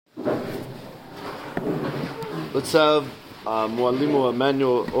Let's have Mwalimu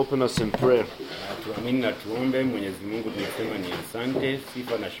Emmanuel open us in prayer. Tuamini na tuombe. Mwenyezi Mungu, tunasema ni asante,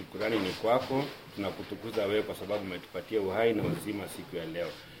 sifa na shukrani ni kwako. Tunakutukuza wewe kwa sababu umetupatia uhai na uzima siku ya leo.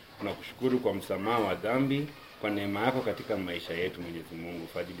 Tunakushukuru kwa msamaha wa dhambi, kwa neema yako katika maisha yetu Mwenyezi Mungu.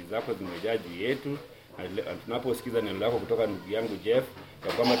 Fadhili zako zimejaa juu yetu. Tunaposikiza neno lako kutoka ndugu yangu Jeff,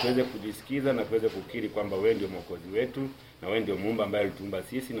 ya kwamba tuweze kujisikiza na tuweze kukiri kwamba wewe ndio mwokozi wetu na wewe ndio muumba ambaye ulituumba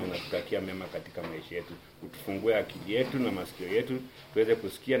sisi na unatutakia mema katika maisha yetu. Utufungue akili yetu na masikio yetu tuweze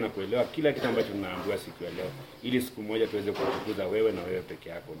kusikia na kuelewa kila kitu ambacho tunaambiwa siku ya leo, ili siku moja tuweze kukutukuza wewe na wewe peke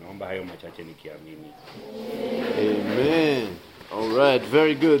yako. Naomba hayo machache nikiamini. Amen. All right,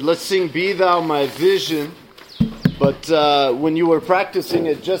 very good. Let's sing Be Thou My Vision. But when you were practicing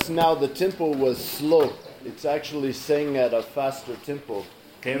it just now, the tempo was slow. It's actually sang at a faster tempo.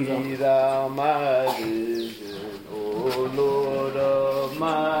 Be Thou my vision, O Lord of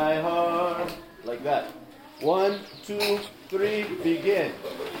my heart. Like that. 1, 2, 3, begin.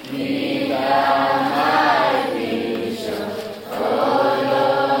 Be Thou my vision, O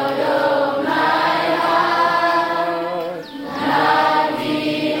Lord of my heart. Not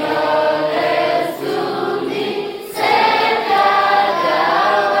be less to me, save Thou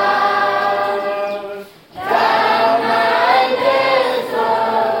art. Thou my days,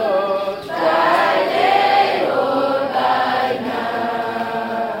 Lord, by day or by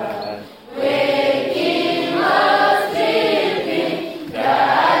night. Waking or sleeping,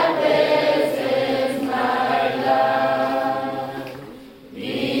 Thy presence my life.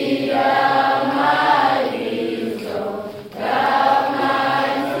 Be Thou my wisdom, Thou my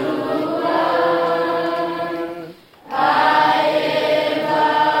true heart. I ever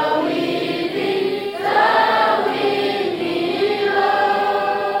will be, Thou will be,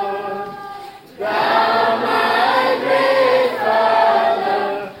 Lord. Thou my great Father,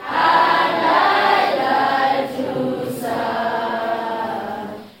 and I like to serve.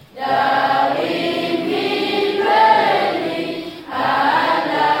 Thou in me dwelling,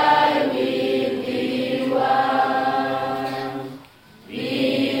 and I will be one. Be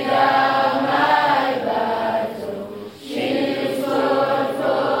Thou my battle, shield, sword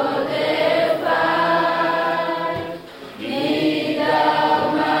for the fight. Be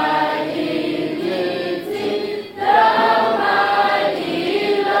Thou my dignity, Thou my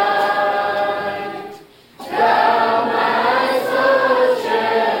delight. Thou my soul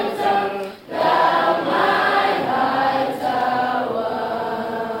shelter, Thou my high tower.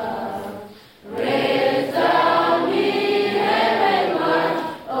 Raise Thou me heavenward,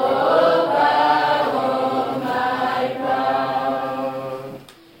 O power, my power.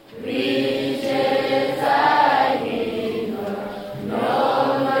 Riches I give, no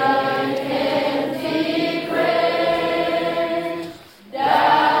man can decrease.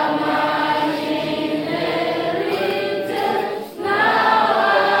 Thou my inheritance, now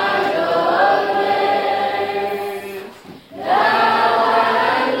and always. Thou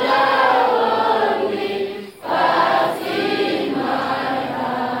art Thou only, fast in my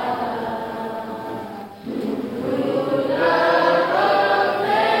heart. Ruler of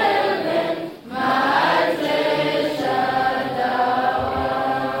heaven, my treasure Thou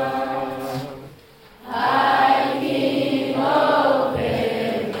art. High King of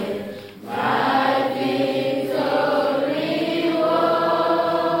heaven, my victory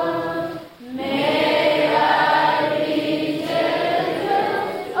won. May I reach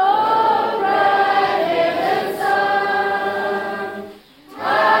heaven, O bright heaven's sun.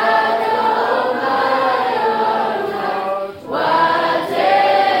 Adore my own heart,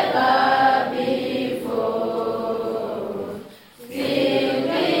 whatever before. Still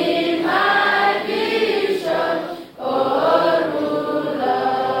be my vision, O ruler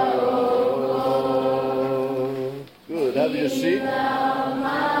of all. Good. Have your seat.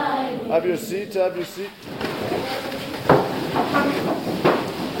 Have your seat. Have your seat.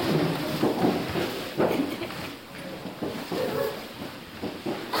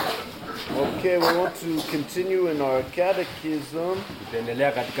 Okay, we want to continue in our catechism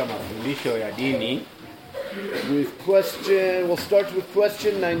Tutaendelea katika mafundisho ya dini. with we'll start with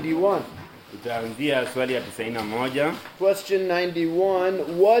question 91. Tutaanzia swali ya 91. Question 91,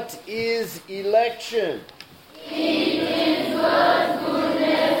 what is election?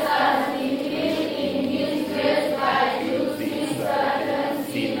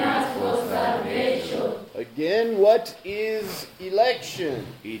 Again, what is election?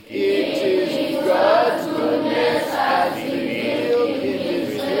 It is God's goodness as revealed in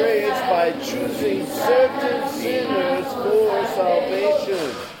His grace by choosing certain sinners for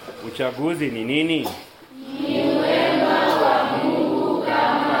salvation. Uchaguzi ni nini? Ni wema wa Mungu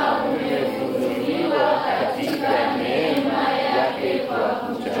kama umefunuliwa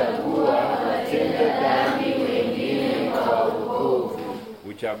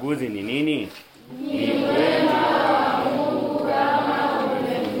uchaguzi ni nini?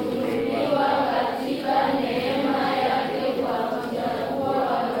 katika neema yake kwa kuchagua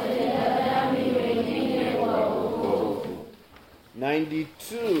watenda dhambi wengine kwa wokovu. 92.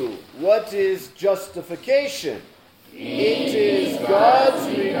 What is justification? It is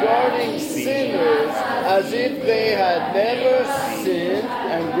God's regarding sinners as if they had never sinned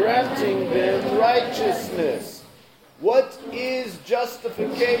and granting them righteousness. What is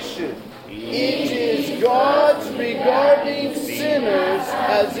justification? It is God's regarding sinners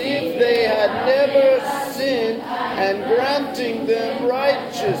as if they had never sinned and granting them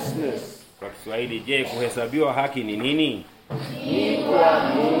righteousness. Kwa Kiswahili, je, kuhesabiwa haki ni nini? Ni kwa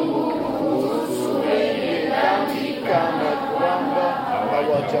Mungu kuhusu wenye dhambi kama kwamba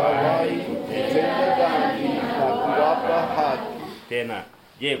hawajawahi kutenda dhambi na kuwapa haki. Tena,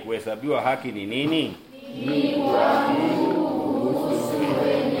 je, kuhesabiwa haki ni nini? Ni kwa Mungu kuhusu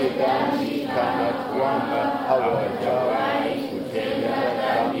wenye dhambi kama kwamba hawajawahi kutenda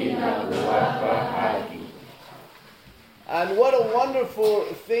dhambi na kuwapa haki. And what a wonderful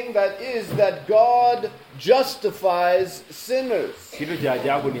thing that is, that God justifies sinners. Kitu cha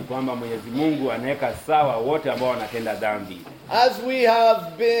ajabu ni kwamba Mwenyezi Mungu anaweka sawa wote ambao wanatenda dhambi. As we have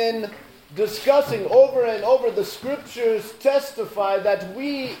been discussing over and over, the scriptures testify that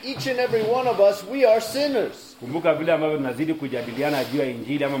we, each and every one of us, we are sinners. Kumbuka vile ambavyo tunazidi kujadiliana juu ya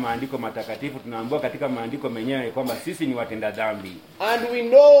Injili ama maandiko matakatifu, tunaambiwa katika maandiko menyewe kwamba sisi ni watenda dhambi. And we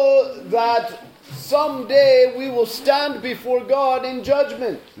know that someday we will stand before God in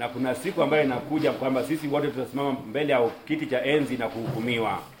judgment. Na kuna siku ambayo inakuja kwamba sisi wote tutasimama mbele ya kiti cha enzi na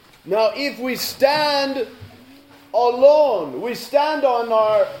kuhukumiwa. Now if we stand alone, we stand on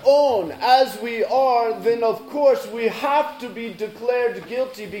our own as we are, then of course we have to be declared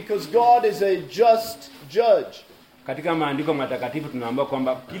guilty because God is a just judge. Katika maandiko matakatifu tunaambiwa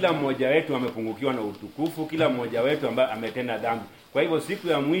kwamba kila mmoja wetu amepungukiwa na utukufu, kila mmoja wetu ambaye ametenda dhambi. Kwa hivyo siku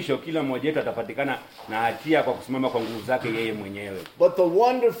ya mwisho kila mmoja wetu atapatikana na hatia kwa kusimama kwa nguvu zake yeye mwenyewe. But the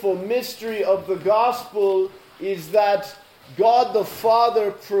wonderful mystery of the gospel is that God the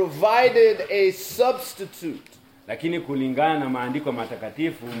Father provided a substitute. Lakini kulingana na maandiko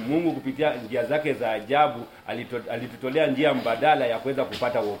matakatifu, Mungu kupitia njia zake za ajabu alitutolea njia mbadala ya kuweza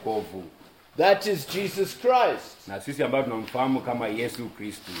kupata wokovu. That is Jesus Christ. Na sisi ambao tunamfahamu kama Yesu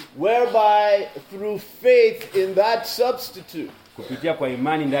Kristo. Whereby through faith in that substitute, kupitia kwa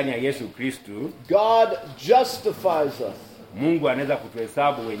imani ndani ya Yesu Kristo, God justifies us. Mungu anaweza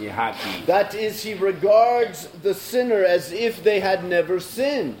kutuhesabu wenye haki. That is, he regards the sinner as if they had never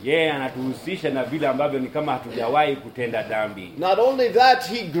sinned. Yeye anatuhusisha na vile ambavyo ni kama hatujawahi kutenda dhambi. Not only that,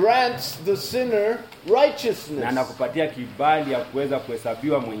 he grants the sinner righteousness. Na anakupatia kibali ya kuweza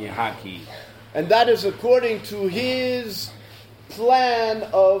kuhesabiwa mwenye haki. And that is according to his plan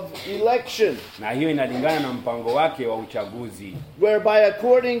of election. Na hiyo inalingana na mpango wake wa uchaguzi. Whereby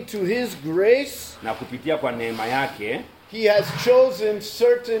according to his grace, na kupitia kwa neema yake, he has chosen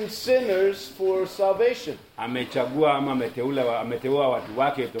certain sinners for salvation. Amechagua ama ameteua watu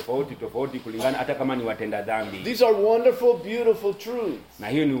wake tofauti kulingana hata kama ni watenda dhambi. These are wonderful, beautiful truths. Na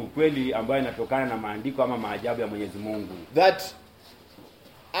hiyo ni ukweli ambayo inatokana na maandiko ama maajabu ya Mwenyezi Mungu. That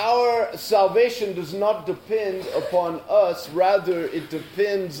our salvation does not depend upon us, rather it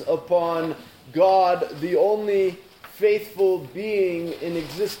depends upon God, the only faithful being in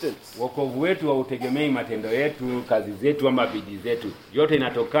existence. Wokovu wetu hautegemei matendo yetu, kazi zetu ama bidii zetu. Yote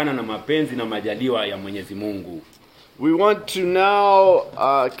inatokana na mapenzi na majaliwa ya Mwenyezi Mungu. We want to now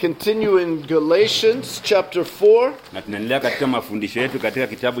continue in Galatians chapter 4. Na tunaendelea katika mafundisho yetu katika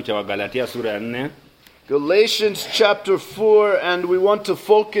kitabu cha Wagalatia sura ya 4. Galatians chapter 4, and we want to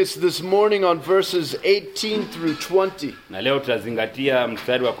focus this morning on verses 18 through 20. Na leo tutazingatia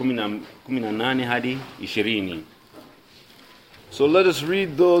mstari wa 18 hadi 20. So let us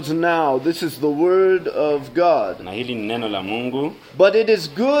read those now. This is the word of God. Na hili ni neno la Mungu. But it is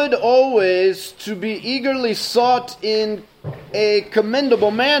good always to be eagerly sought in a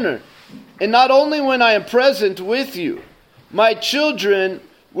commendable manner, and not only when I am present with you, my children,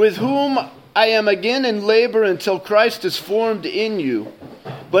 with whom I am again in labor until Christ is formed in you.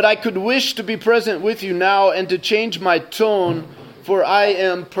 But I could wish to be present with you now and to change my tone, for I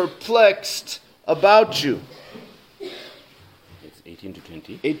am perplexed about you. 18 to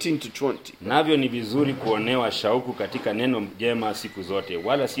 20. 18 to 20. Navyo ni vizuri kuonewa shauku katika neno jema siku zote,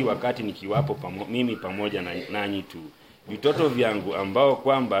 wala si wakati nikiwapo mimi pamoja nanyi tu. Vitoto vyangu ambao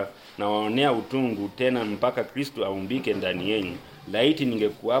kwamba nawaonea utungu tena mpaka Kristo aumbike ndani yenu. Laiti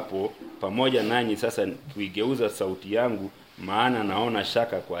ningekuwapo pamoja nanyi sasa kuigeuza sauti yangu, maana naona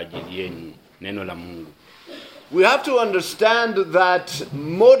shaka kwa ajili yenu. Neno la Mungu. we have to understand that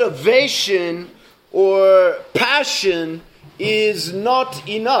motivation or passion is not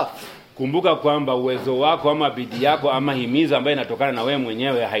enough. Kumbuka kwamba uwezo wako ama bidii yako ama himizo ambayo inatokana na wewe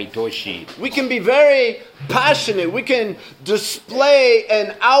mwenyewe haitoshi. We can be very passionate. We can display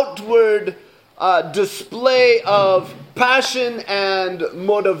an outward display of passion and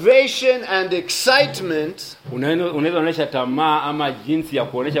motivation and excitement. Unaweza onyesha tamaa ama jinsi ya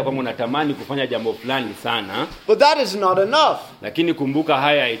kuonesha kwamba unatamani kufanya jambo fulani sana. But that is not enough. Lakini kumbuka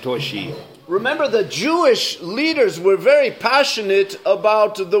haya haitoshi. Remember, the Jewish leaders were very passionate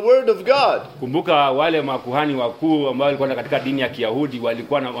about the word of God. Kumbuka wale makuhani wakuu ambao walikuwa katika dini ya Kiyahudi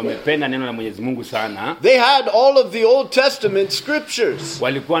walikuwa wamependa neno la Mwenyezi Mungu sana. They had all of the Old Testament scriptures.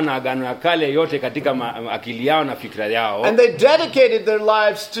 Walikuwa na agano la kale yote katika akili yao na fikra yao. And they dedicated their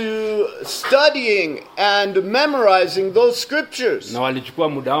lives to studying and memorizing those scriptures. Na walichukua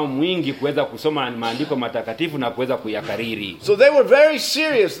muda wao mwingi kuweza kusoma maandiko matakatifu na kuweza kuyakariri. So they were very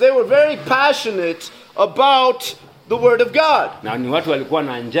serious. They were very passionate about the word of God. Na ni watu walikuwa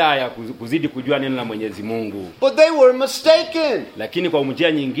na njaa ya kuzidi kujua neno la Mwenyezi Mungu. But they were mistaken. Lakini kwa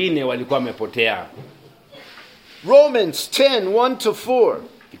njia nyingine walikuwa wamepotea. Romans 10:1-4.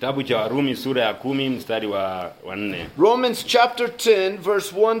 Kitabu cha Warumi sura ya 10 mstari wa 4. Romans chapter 10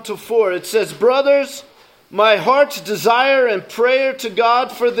 verse 1-4. It says, "Brothers, my heart's desire and prayer to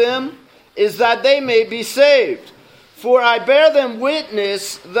God for them is that they may be saved. For I bear them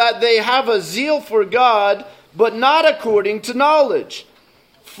witness that they have a zeal for God, but not according to knowledge.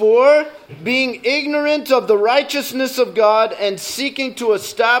 For, being ignorant of the righteousness of God and seeking to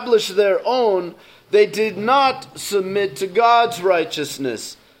establish their own, they did not submit to God's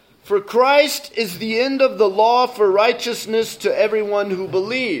righteousness. For Christ is the end of the law for righteousness to everyone who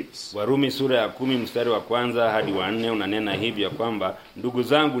believes." Warumi sura ya 10 mstari wa 1 hadi wa 4 unanena hivi ya kwamba, ndugu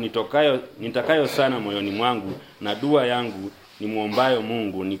zangu, nitakayo sana moyoni mwangu na dua yangu ni muombayo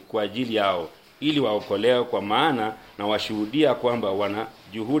Mungu ni kwa ajili yao, ili waokolewe, kwa maana na washuhudia kwamba wana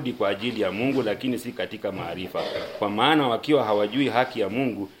juhudi kwa ajili ya Mungu, lakini si katika maarifa. Kwa maana wakiwa hawajui haki ya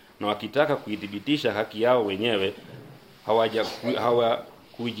Mungu na wakitaka kuidhibitisha haki yao wenyewe,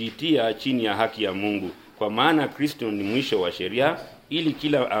 kujitia chini ya haki ya Mungu. Kwa maana Kristo ni mwisho wa sheria, ili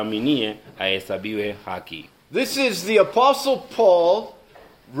kila aaminie ahesabiwe haki. This is the Apostle Paul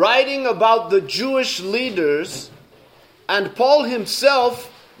writing about the Jewish leaders, and Paul himself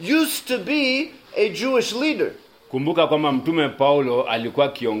used to be a Jewish leader. Kumbuka kwamba mtume Paulo alikuwa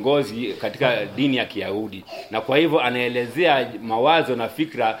kiongozi katika dini ya Kiyahudi, na kwa hivyo anaelezea mawazo na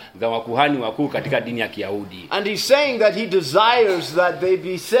fikra za wakuhani wakuu katika dini ya Kiyahudi. And he's saying that he desires that they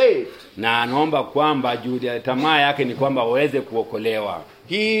be saved. Na anaomba kwamba tamaa yake ni kwamba waweze kuokolewa.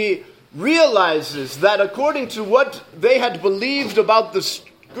 He realizes that according to what they had believed about the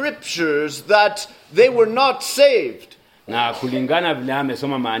scriptures, that they were not saved. Na kulingana vile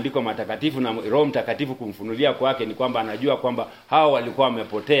amesoma maandiko matakatifu na Roho Mtakatifu kumfunulia kwake, ni kwamba anajua kwamba hao walikuwa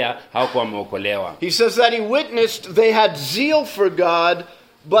wamepotea, hawakuwa wameokolewa. He says that he witnessed they had zeal for God,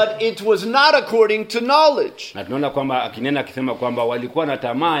 but it was not according to knowledge. Na tunaona kwamba akisema kwamba walikuwa na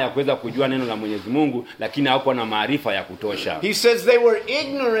tamaa ya kuweza kujua neno la Mwenyezi Mungu, lakini hawakuwa na maarifa ya kutosha. He says they were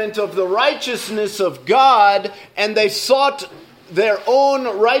ignorant of the righteousness of God, and they sought their own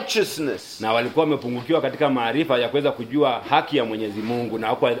righteousness. Na walikuwa wamepungukiwa katika maarifa ya kuweza kujua haki ya Mwenyezi Mungu, na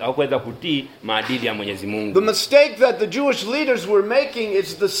hawakuweza kutii maadili ya Mwenyezi Mungu. The mistake that the Jewish leaders were making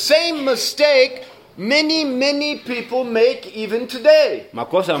is the same mistake many people make even today.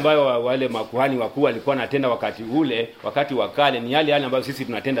 Makosa ambayo wale makuhani wakuu walikuwa wanatenda wakati wa kale ni yale ambayo sisi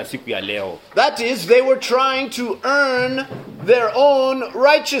tunatenda siku ya leo. That is, they were trying to earn their own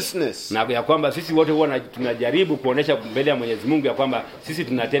righteousness. Na ya kwamba sisi wote huwa tunajaribu kuonesha mbele ya Mwenyezi Mungu ya kwamba sisi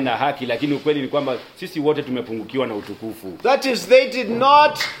tunatenda haki, lakini ukweli ni kwamba sisi wote tumepungukiwa na utukufu. That is, they did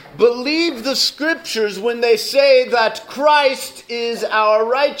not believe the scriptures when they say that Christ is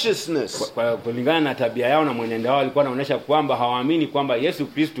our righteousness. Kwa kulingana na tabia yao na mwenendo wao walikuwa wanaonesha kwamba hawaamini kwamba Yesu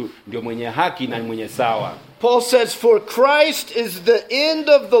Kristo ndio mwenye haki na mwenye sawa. Paul says, "For Christ is the end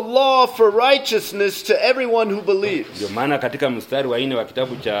of the law for righteousness to everyone who believes." Ndio maana katika mstari wa 4 wa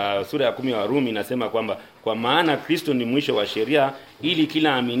kitabu cha sura ya 10 wa Warumi inasema kwamba kwa maana Kristo ni mwisho wa sheria, ili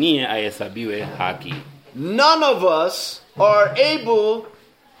kila aaminie ahesabiwe haki. None of us are able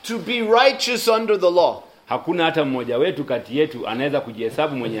to be righteous under the law. Hakuna hata mmoja wetu kati yetu anaweza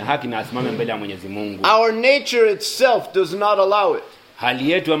kujihesabu mwenye haki na asimame mbele ya Mwenyezi Mungu. Our nature itself does not allow it.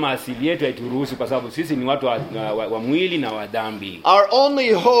 Hali yetu ama asili yetu haituruhusu, kwa sababu sisi ni watu wa mwili na wa dhambi. Our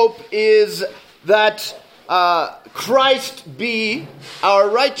only hope is that Christ be our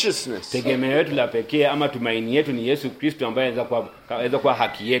righteousness. Tegemeo letu la pekee ama tumaini yetu ni Yesu Kristo ambaye anaweza kuwa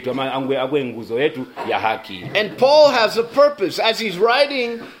haki yetu ama awe nguzo yetu ya haki. And Paul has a purpose as he's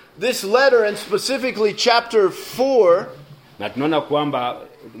writing this letter, and specifically chapter 4. Na tunaona kwamba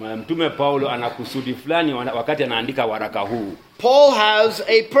mtume Paulo ana kusudi fulani wakati anaandika waraka huu. Paul has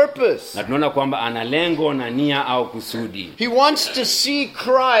a purpose. Na tunaona kwamba ana lengo na nia au kusudi. He wants to see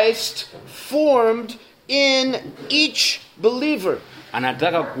Christ formed in each believer.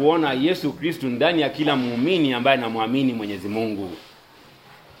 Anataka kuona Yesu Kristo ndani ya kila muumini ambaye anamwamini Mwenyezi Mungu.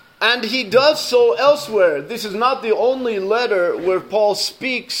 And he does so elsewhere. This is not the only letter where Paul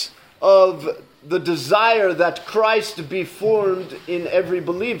speaks of the desire that Christ be formed in every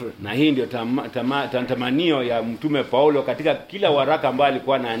believer. Na hii ndio tamanio ya mtume Paulo katika kila waraka ambao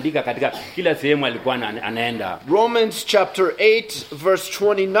alikuwa anaandika, katika kila sehemu alikuwa anaenda. Romans chapter 8 verse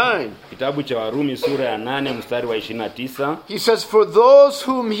 29. Kitabu cha Warumi sura ya 8 mstari wa 29. He says, "For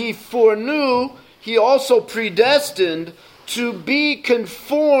those whom he foreknew, he also predestined to be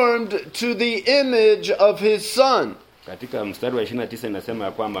conformed to the image of his son." Katika mstari wa 29 inasema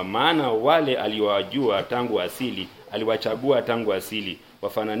ya kwamba maana wale aliowajua tangu asili, aliwachagua tangu asili,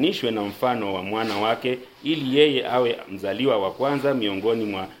 wafananishwe na mfano wa mwana wake, ili yeye awe mzaliwa wa kwanza miongoni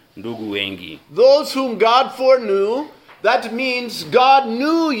mwa ndugu wengi. Those whom God foreknew, that means God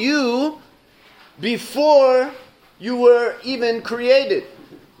knew you before you were even created.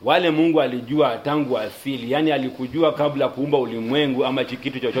 Wale Mungu alijua tangu asili, yani alikujua kabla kuumba ulimwengu ama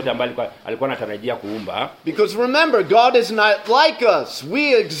kitu chochote ambacho alikuwa anatarajia kuumba. Because remember, God is not like us.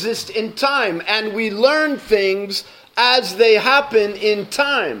 We exist in time and we learn things as they happen in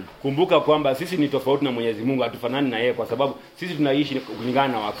time. Kumbuka kwamba sisi ni tofauti na Mwenyezi Mungu, hatufanani na yeye kwa sababu sisi tunaishi kulingana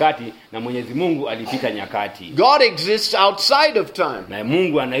na wakati na Mwenyezi Mungu alipita nyakati. God exists outside of time. Na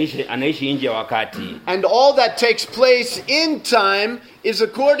Mungu anaishi nje ya wakati. And all that takes place in time is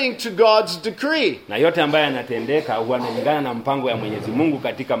according to God's decree. Na yote ambayo yanatendeka huwa yanalingana na mpango ya Mwenyezi Mungu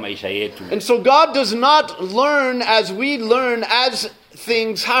katika maisha yetu. And so God does not learn as we learn as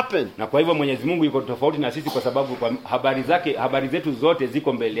things happen. Na kwa hivyo Mwenyezi Mungu yuko tofauti na sisi kwa sababu kwa habari zetu zote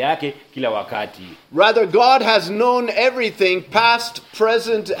ziko mbele yake kila wakati. Rather, God has known everything, past,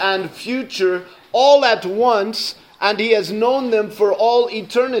 present and future, all at once, and he has known them for all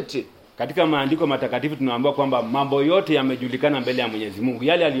eternity. Katika maandiko matakatifu tunaambiwa kwamba mambo yote yamejulikana mbele ya Mwenyezi Mungu,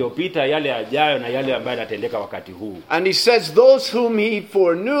 yale yaliyopita, yale yajayo na yale ambayo yanatendeka wakati huu. And he says those whom he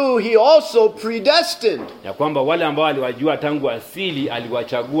foreknew he also predestined. Ya kwamba wale ambao aliwajua tangu asili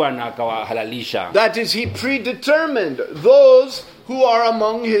aliwachagua na akawahalalisha. That is, he predetermined those who are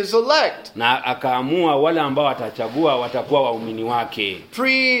among his elect. Na akaamua wale ambao atachagua watakuwa waumini wake.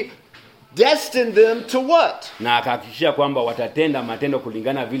 Destined them to what? Na akahakikisha kwamba watatenda matendo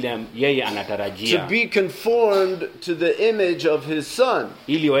kulingana vile yeye anatarajia. To be conformed to the image of his son.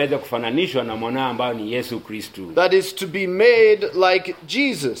 Ili waweze kufananishwa na mwana ambaye ni Yesu Kristo. That is, to be made like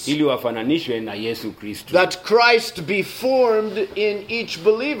Jesus. Ili wafananishwe na Yesu Kristo. That Christ be formed in each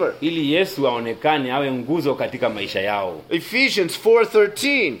believer. Ili Yesu aonekane awe nguzo katika maisha yao. Ephesians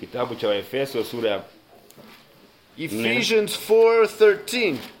 4:13. Kitabu cha Efeso sura ya Ephesians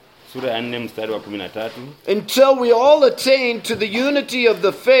 4:13. Sura ya 4 mstari wa 13. Until we all attain to the unity of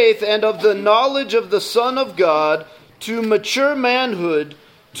the faith and of the knowledge of the Son of God, to mature manhood,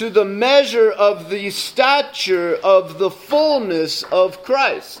 to the measure of the stature of the fullness of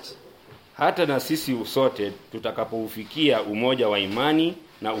Christ. Hata na sisi sote tutakapoufikia umoja wa imani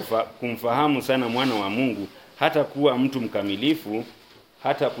na kumfahamu sana mwana wa Mungu, hata kuwa mtu mkamilifu,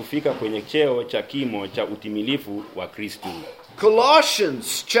 hata kufika kwenye cheo cha kimo cha utimilifu wa Kristo.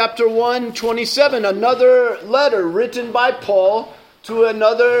 Colossians chapter 1:27, another letter written by Paul to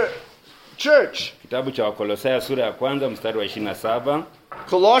another church. Kitabu cha Wakolosai sura ya 1 mstari wa 27.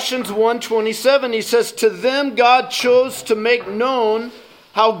 Colossians 1:27, he says, "To them God chose to make known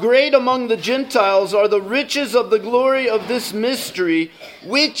how great among the Gentiles are the riches of the glory of this mystery,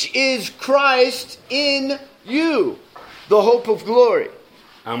 which is Christ in you, the hope of glory."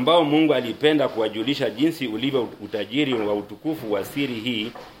 Ambao Mungu alipenda kuwajulisha jinsi ulivyo utajiri wa utukufu wa siri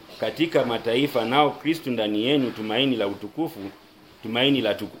hii katika mataifa, nao Kristo ndani yenu tumaini la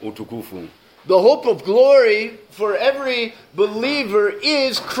utukufu. The hope of glory for every believer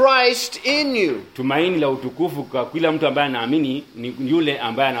is Christ in you. Tumaini la utukufu kwa kila mtu ambaye anaamini ni yule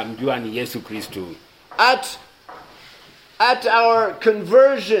ambaye anamjua ni Yesu Kristo. At our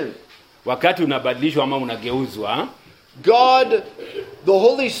conversion, wakati unabadilishwa ama unageuzwa, God, the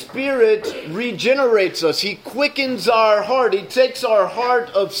Holy Spirit, regenerates us. He quickens our heart. He takes our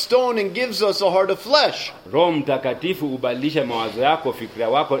heart of stone and gives us a heart of flesh. Roho Mtakatifu ubadilishe mawazo yako,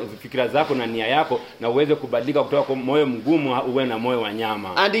 fikra zako na nia yako, na uweze kubadilika kutoka kwa moyo mgumu uwe na moyo wa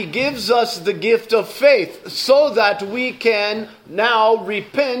nyama. And he gives us the gift of faith so that we can now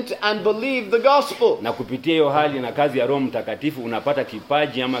repent and believe the gospel. Na kupitia hiyo hali na kazi ya Roho Mtakatifu unapata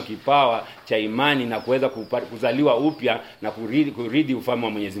kipaji ama kipawa cha imani na kuweza kuzaliwa upya na kuridi ufalme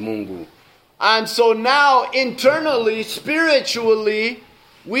wa Mwenyezi Mungu. And so now internally, spiritually,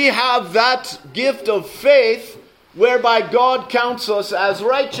 we have that gift of faith whereby God counts us as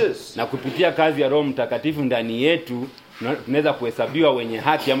righteous. Na kupitia kazi ya Roho Mtakatifu ndani yetu tunaweza kuhesabiwa wenye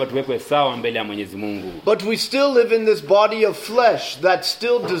haki ama tuwekwe sawa mbele ya Mwenyezi Mungu. But we still live in this body of flesh that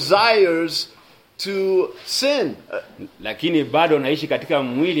still desires to sin. Lakini bado unaishi katika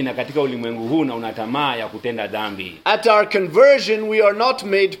mwili na katika ulimwengu huu na una tamaa ya kutenda dhambi. At our conversion we are not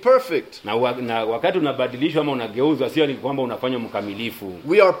made perfect. Na wakati unabadilishwa ama unageuzwa, sio ni kwamba unafanywa mkamilifu.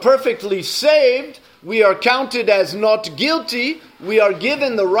 We are perfectly saved. We are counted as not guilty. We are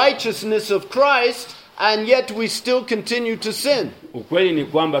given the righteousness of Christ, and yet we still continue to sin. Ukweli ni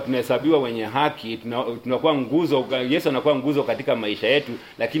kwamba tunahesabiwa wenye haki, tunakuwa nguzo, Yesu anakuwa nguzo katika maisha yetu,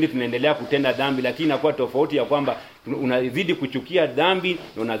 lakini tunaendelea kutenda dhambi. Lakini inakuwa tofauti ya kwamba unazidi kuchukia dhambi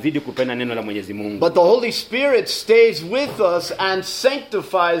na unazidi kupenda neno la Mwenyezi Mungu. But the Holy Spirit stays with us and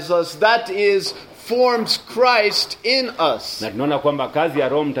sanctifies us. That is, forms Christ in us. Na tunaona kwamba kazi ya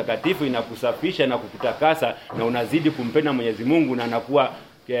Roho Mtakatifu inakusafisha na kukutakasa na unazidi kumpenda Mwenyezi Mungu na anakuwa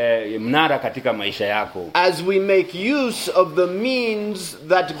mnara katika maisha yako. As we make use of the means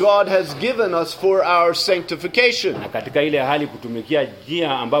that God has given us for our sanctification. Na katika ile hali kutumikia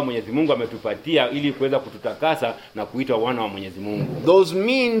njia ambayo Mwenyezi Mungu ametupatia ili kuweza kututakasa na kuitwa wana wa Mwenyezi Mungu. Those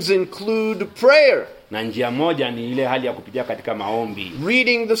means include prayer. Na njia moja ni ile hali ya kupitia katika maombi.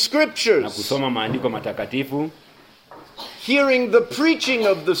 Reading the scriptures. Na kusoma maandiko matakatifu. Hearing the preaching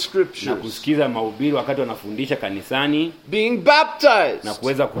of the scriptures. Na kusikiza mahubiri wakati wanafundisha kanisani. Being baptized. Na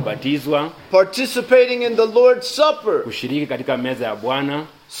kuweza kubatizwa. Participating in the Lord's Supper. Kushiriki katika meza ya Bwana.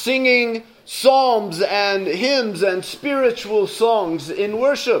 Singing psalms and hymns and spiritual songs in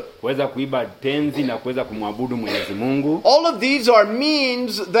worship. Kuweza kuiba tenzi na kuweza kumwabudu Mwenyezi Mungu. All of these are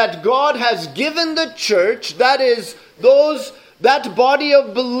means that God has given the church, that is that body of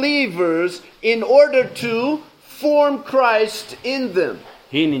believers, in order to form Christ in them.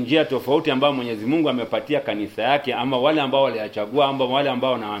 Hii ni njia tofauti ambayo Mwenyezi Mungu amepatia kanisa yake ama wale ambao waliachagua ama wale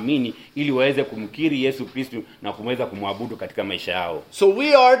ambao wanaamini ili waweze kumkiri Yesu Kristo na kumweza kumwabudu katika maisha yao. So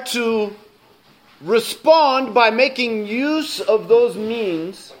we are to respond by making use of those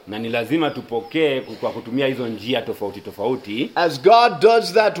means. Na ni lazima tupokee kwa kutumia hizo njia tofauti. As God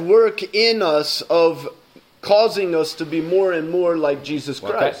does that work in us of causing us to be more and more like Jesus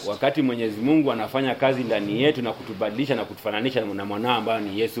Christ. Wakati Mwenyezi Mungu anafanya kazi ndani yetu na kutubadilisha na kutufananisha na mwana ambaye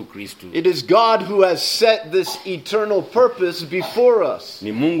ni Yesu Kristo. It is God who has set this eternal purpose before us.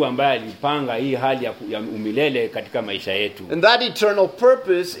 Ni Mungu ambaye alipanga hii hali ya umilele katika maisha yetu. And that eternal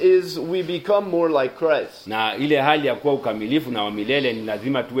purpose is we become more like Christ. Na ile hali ya kuwa ukamilifu na wa milele ni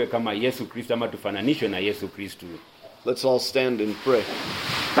lazima tuwe kama Yesu Kristo ama tufananishwe na Yesu Kristo. Let's all stand and pray.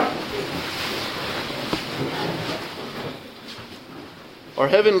 Our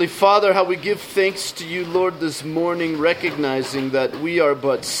Heavenly Father, how we give thanks to you, Lord, this morning, recognizing that we are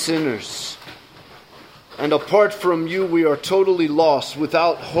but sinners. And apart from you, we are totally lost,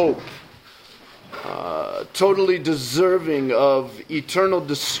 without hope, totally deserving of eternal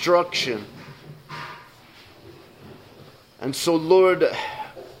destruction. And so, Lord,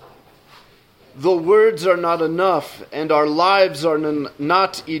 though words are not enough and our lives are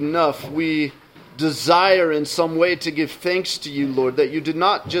not enough, we desire in some way to give thanks to you, Lord, that you did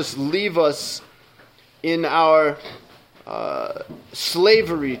not just leave us in our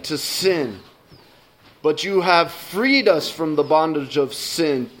slavery to sin, but you have freed us from the bondage of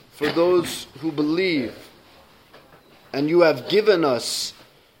sin for those who believe. And you have given us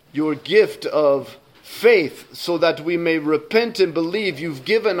your gift of faith so that we may repent and believe. You've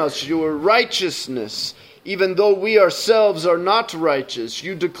given us your righteousness. Even though we ourselves are not righteous,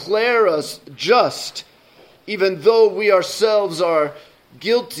 you declare us just, even though we ourselves are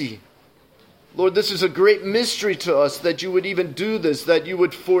guilty. Lord, this is a great mystery to us that you would even do this, that you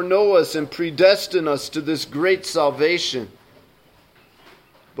would foreknow us and predestine us to this great salvation.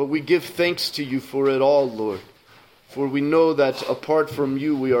 But we give thanks to you for it all, Lord, for we know that apart from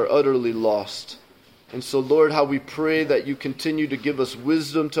you we are utterly lost. And so, Lord, how we pray that you continue to give us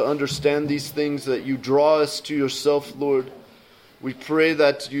wisdom to understand these things, that you draw us to yourself, Lord. We pray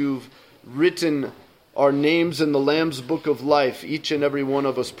that you've written our names in the Lamb's Book of Life, each and every one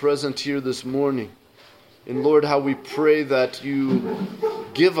of us present here this morning. And Lord, how we pray that you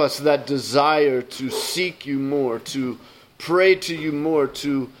give us that desire to seek you more, to pray to you more,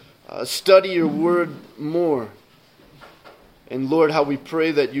 to study your word more. And Lord, how we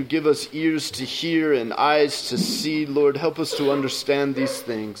pray that you give us ears to hear and eyes to see. Lord, help us to understand these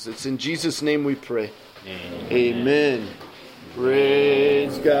things. It's in Jesus' name we pray. Amen.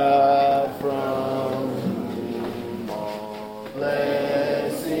 Praise God, from whom all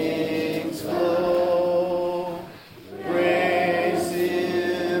blessings flow. Praise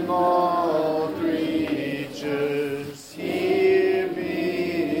Him, all creatures here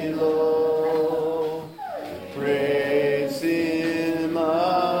below. Praise Him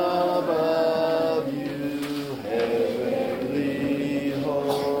above you, heavenly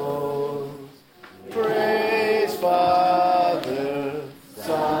hosts. Praise Father,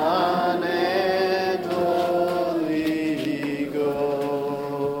 Son, and Holy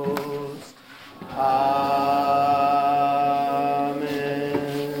Ghost. Amen.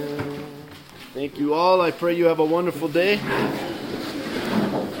 Thank you all. I pray you have a wonderful day.